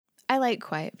I like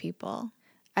quiet people.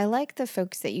 I like the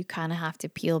folks that you kind of have to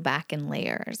peel back in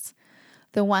layers,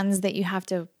 the ones that you have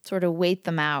to sort of wait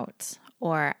them out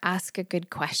or ask a good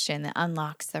question that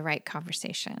unlocks the right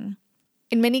conversation.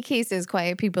 In many cases,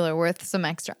 quiet people are worth some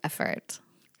extra effort.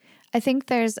 I think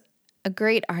there's a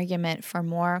great argument for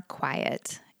more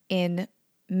quiet in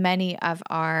many of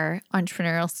our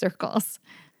entrepreneurial circles.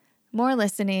 More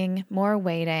listening, more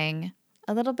waiting,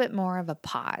 a little bit more of a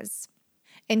pause.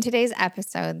 In today's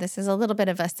episode, this is a little bit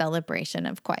of a celebration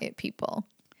of quiet people.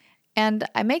 And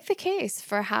I make the case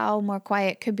for how more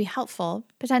quiet could be helpful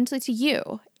potentially to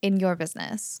you in your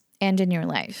business and in your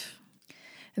life.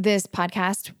 This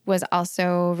podcast was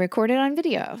also recorded on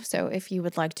video. So if you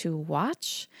would like to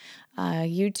watch,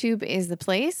 YouTube is the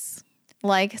place.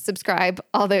 Like, subscribe,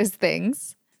 all those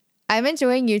things. I'm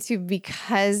enjoying YouTube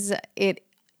because it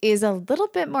is a little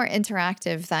bit more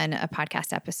interactive than a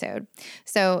podcast episode.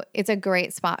 So it's a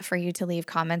great spot for you to leave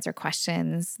comments or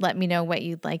questions. Let me know what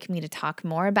you'd like me to talk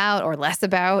more about or less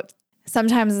about.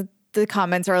 Sometimes the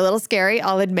comments are a little scary,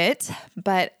 I'll admit,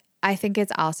 but I think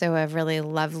it's also a really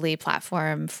lovely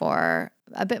platform for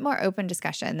a bit more open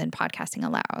discussion than podcasting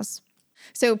allows.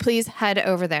 So please head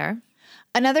over there.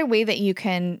 Another way that you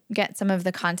can get some of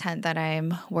the content that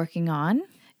I'm working on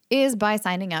is by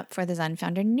signing up for the Zen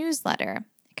Founder newsletter.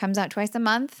 It comes out twice a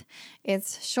month.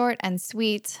 It's short and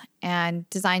sweet and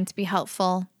designed to be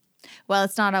helpful. Well,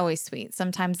 it's not always sweet.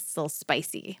 Sometimes it's a little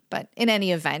spicy, but in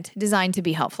any event, designed to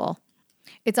be helpful.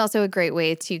 It's also a great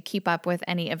way to keep up with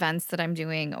any events that I'm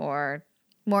doing or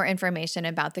more information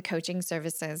about the coaching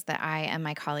services that I and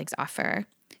my colleagues offer.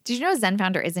 Did you know Zen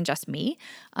Founder isn't just me?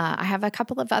 I have a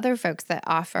couple of other folks that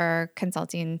offer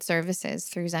consulting services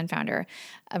through Zen Founder,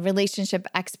 a relationship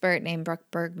expert named Brooke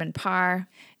Bergman-Parr,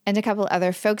 and a couple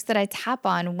other folks that I tap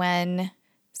on when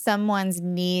someone's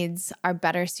needs are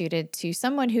better suited to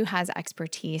someone who has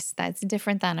expertise that's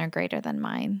different than or greater than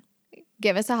mine.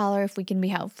 Give us a holler if we can be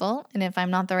helpful, and if I'm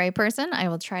not the right person, I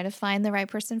will try to find the right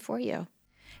person for you.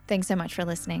 Thanks so much for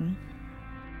listening.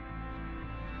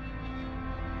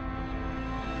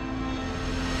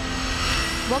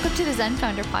 Welcome to the Zen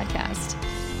Founder podcast.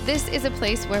 This is a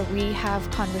place where we have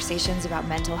conversations about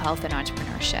mental health and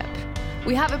entrepreneurship.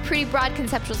 We have a pretty broad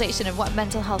conceptualization of what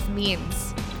mental health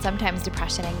means. Sometimes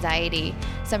depression, anxiety,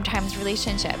 sometimes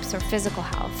relationships or physical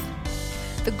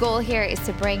health. The goal here is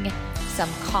to bring some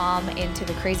calm into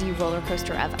the crazy roller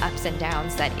coaster of ups and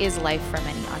downs that is life for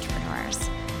many entrepreneurs.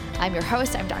 I'm your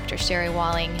host, I'm Dr. Sherry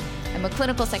Walling. I'm a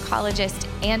clinical psychologist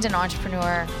and an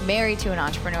entrepreneur, married to an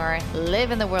entrepreneur,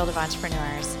 live in the world of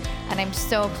entrepreneurs, and I'm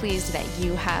so pleased that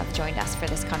you have joined us for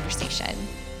this conversation.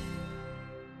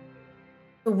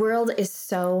 The world is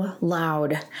so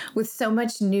loud. With so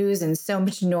much news and so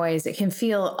much noise, it can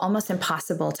feel almost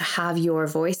impossible to have your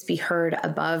voice be heard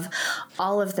above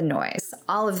all of the noise,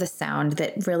 all of the sound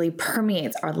that really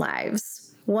permeates our lives.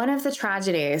 One of the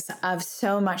tragedies of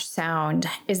so much sound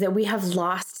is that we have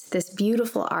lost this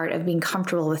beautiful art of being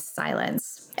comfortable with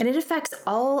silence. And it affects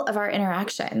all of our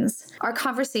interactions, our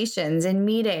conversations in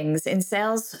meetings, in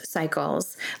sales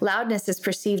cycles. Loudness is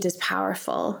perceived as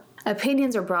powerful.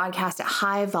 Opinions are broadcast at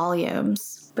high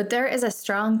volumes. But there is a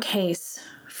strong case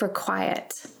for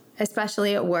quiet,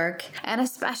 especially at work, and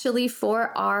especially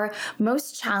for our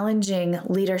most challenging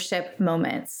leadership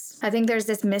moments. I think there's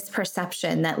this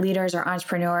misperception that leaders or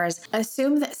entrepreneurs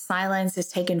assume that silence is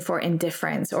taken for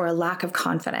indifference or a lack of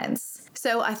confidence.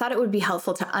 So I thought it would be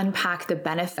helpful to unpack the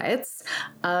benefits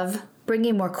of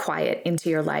bringing more quiet into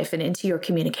your life and into your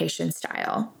communication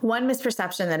style. One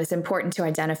misperception that is important to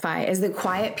identify is that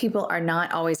quiet people are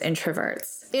not always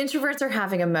introverts. Introverts are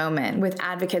having a moment with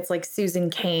advocates like Susan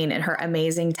Cain in her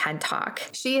amazing TED Talk.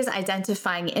 She is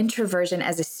identifying introversion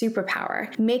as a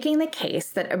superpower, making the case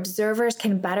that observers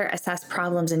can better assess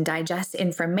problems and digest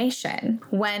information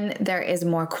when there is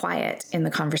more quiet in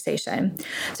the conversation.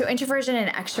 So introversion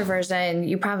and extroversion,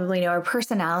 you probably know, are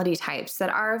personality types that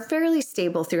are fairly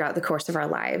stable throughout the course of our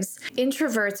lives.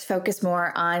 Introverts focus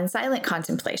more on silent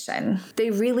contemplation.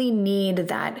 They really need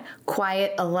that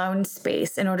quiet, alone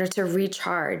space in order to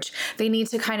recharge. They need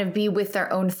to kind of be with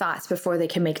their own thoughts before they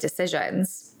can make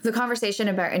decisions. The conversation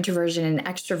about introversion and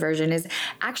extroversion is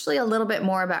actually a little bit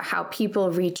more about how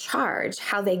people recharge,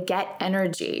 how they get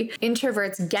energy.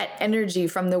 Introverts get energy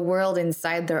from the world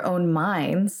inside their own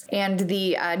minds, and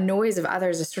the noise of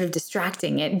others is sort of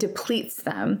distracting. It depletes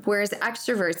them. Whereas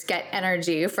extroverts get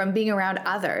energy from being around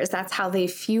others. That's how they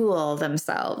fuel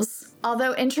themselves.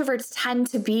 Although introverts tend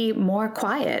to be more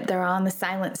quiet, they're on the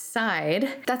silent side,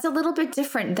 that's a little bit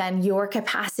different than your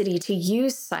capacity to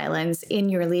use silence in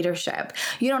your leadership.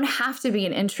 You don't have to be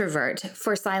an introvert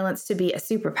for silence to be a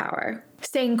superpower.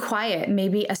 Staying quiet may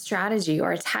be a strategy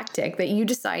or a tactic that you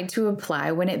decide to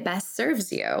apply when it best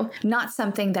serves you, not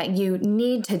something that you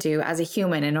need to do as a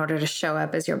human in order to show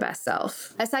up as your best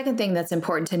self. A second thing that's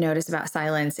important to notice about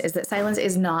silence is that silence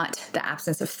is not the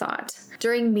absence of thought.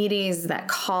 During meetings that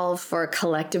call for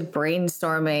collective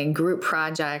brainstorming, group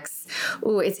projects,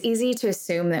 it's easy to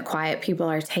assume that quiet people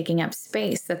are taking up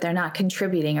space, that they're not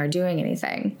contributing or doing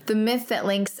anything. The myth that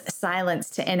links silence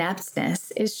to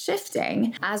ineptness is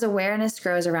shifting as awareness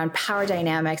grows around power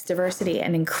dynamics, diversity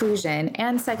and inclusion,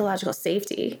 and psychological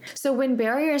safety. So when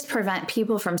barriers prevent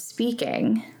people from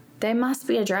speaking, they must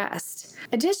be addressed.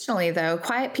 Additionally, though,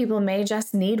 quiet people may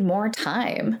just need more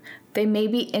time. They may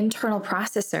be internal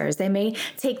processors. They may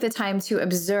take the time to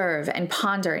observe and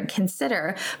ponder and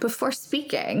consider before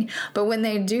speaking. But when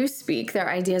they do speak, their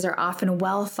ideas are often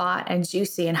well thought and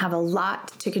juicy and have a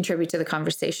lot to contribute to the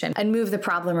conversation and move the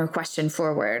problem or question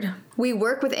forward. We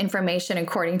work with information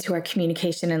according to our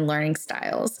communication and learning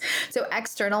styles. So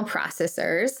external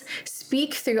processors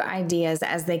speak through ideas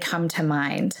as they come to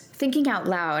mind. Thinking out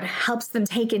loud helps them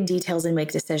take in details and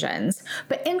make decisions.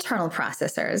 But internal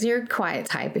processors, your quiet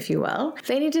type, if you will,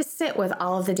 they need to sit with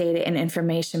all of the data and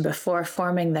information before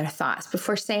forming their thoughts,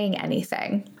 before saying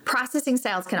anything. Processing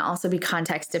styles can also be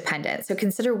context dependent, so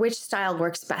consider which style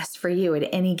works best for you at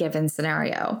any given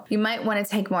scenario. You might want to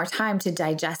take more time to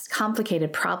digest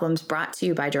complicated problems brought to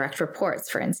you by direct reports,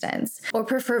 for instance, or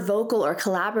prefer vocal or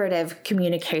collaborative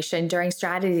communication during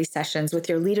strategy sessions with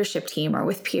your leadership team or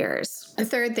with peers. A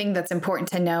third thing that's important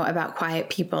to know about quiet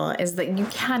people is that you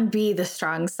can be the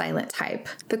strong silent type.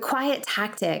 The quiet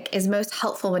tactic is most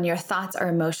helpful when your thoughts are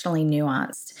emotionally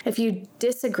nuanced. If you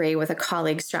disagree with a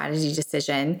colleague's strategy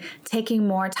decision, taking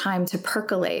more time to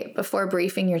percolate before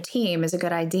briefing your team is a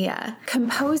good idea.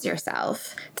 Compose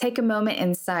yourself. Take a moment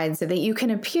inside so that you can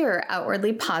appear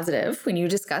outwardly positive when you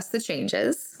discuss the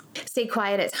changes. Stay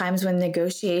quiet at times when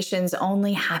negotiations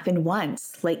only happen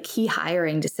once, like key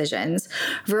hiring decisions.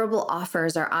 Verbal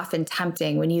offers are often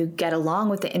tempting when you get along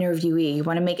with the interviewee. You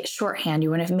want to make it shorthand. You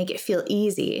want to make it feel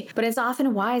easy. But it's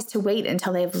often wise to wait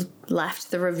until they've left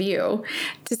the review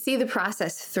to see the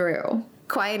process through.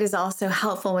 Quiet is also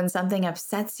helpful when something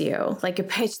upsets you, like a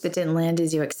pitch that didn't land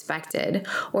as you expected,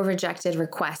 or rejected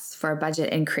requests for a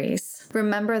budget increase.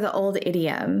 Remember the old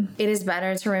idiom, it is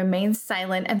better to remain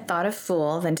silent and thought a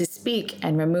fool than to speak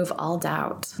and remove all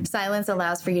doubt. Silence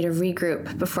allows for you to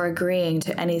regroup before agreeing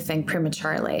to anything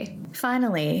prematurely.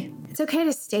 Finally, it's okay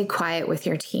to stay quiet with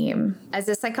your team. As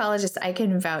a psychologist, I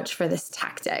can vouch for this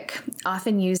tactic.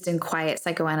 Often used in quiet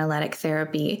psychoanalytic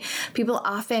therapy, people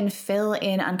often fill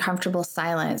in uncomfortable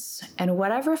silence, and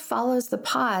whatever follows the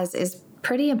pause is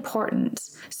pretty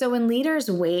important. So when leaders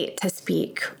wait to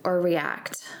speak or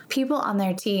react, people on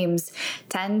their teams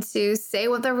tend to say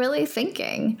what they're really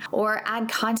thinking, or add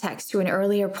context to an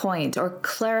earlier point, or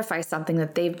clarify something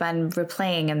that they've been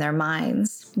replaying in their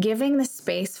minds. Giving the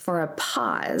space for a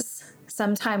pause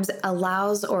sometimes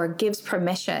allows or gives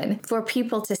permission for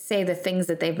people to say the things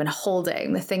that they've been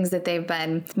holding, the things that they've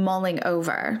been mulling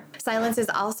over. Silence is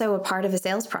also a part of a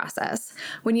sales process.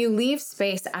 When you leave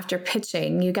space after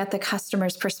pitching, you get the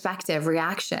customer's perspective,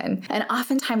 reaction, and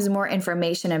oftentimes more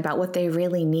information about what they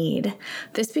really need.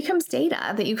 This becomes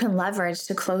data that you can leverage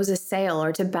to close a sale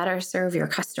or to better serve your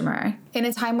customer. In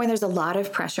a time where there's a lot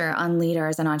of pressure on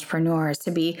leaders and entrepreneurs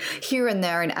to be here and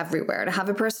there and everywhere, to have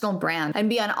a personal brand and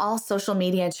be on all social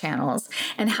media channels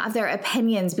and have their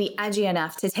opinions be edgy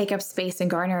enough to take up space and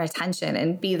garner attention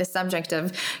and be the subject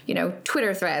of,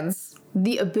 Twitter threads.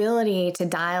 The ability to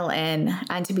dial in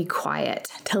and to be quiet,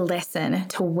 to listen,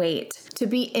 to wait, to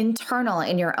be internal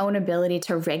in your own ability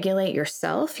to regulate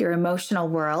yourself, your emotional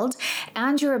world,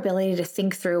 and your ability to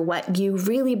think through what you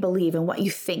really believe and what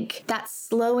you think. That's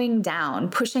slowing down,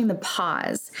 pushing the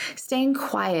pause, staying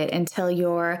quiet until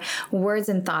your words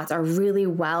and thoughts are really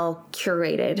well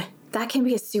curated. That can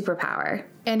be a superpower.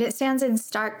 And it stands in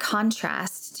stark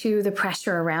contrast to the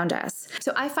pressure around us.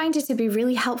 So I find it to be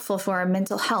really helpful for our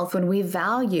mental health when we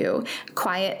value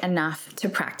quiet enough to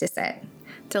practice it,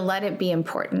 to let it be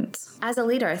important. As a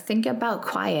leader, think about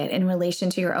quiet in relation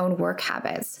to your own work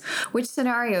habits. Which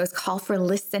scenarios call for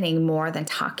listening more than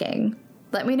talking?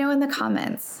 Let me know in the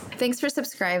comments. Thanks for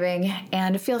subscribing,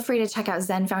 and feel free to check out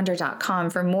zenfounder.com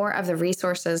for more of the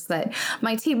resources that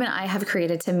my team and I have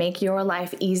created to make your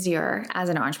life easier as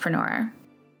an entrepreneur.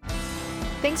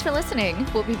 Thanks for listening.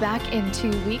 We'll be back in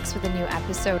 2 weeks with a new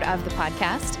episode of the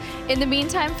podcast. In the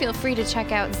meantime, feel free to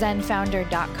check out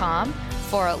zenfounder.com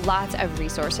for lots of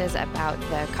resources about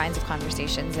the kinds of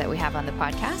conversations that we have on the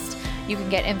podcast. You can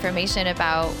get information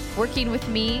about working with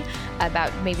me,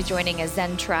 about maybe joining a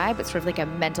Zen tribe. It's sort of like a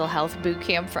mental health boot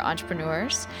camp for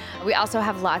entrepreneurs. We also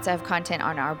have lots of content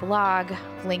on our blog,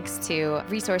 links to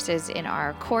resources in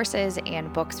our courses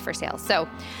and books for sale. So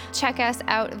check us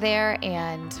out there,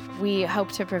 and we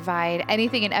hope to provide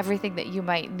anything and everything that you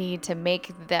might need to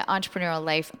make the entrepreneurial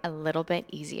life a little bit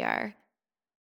easier.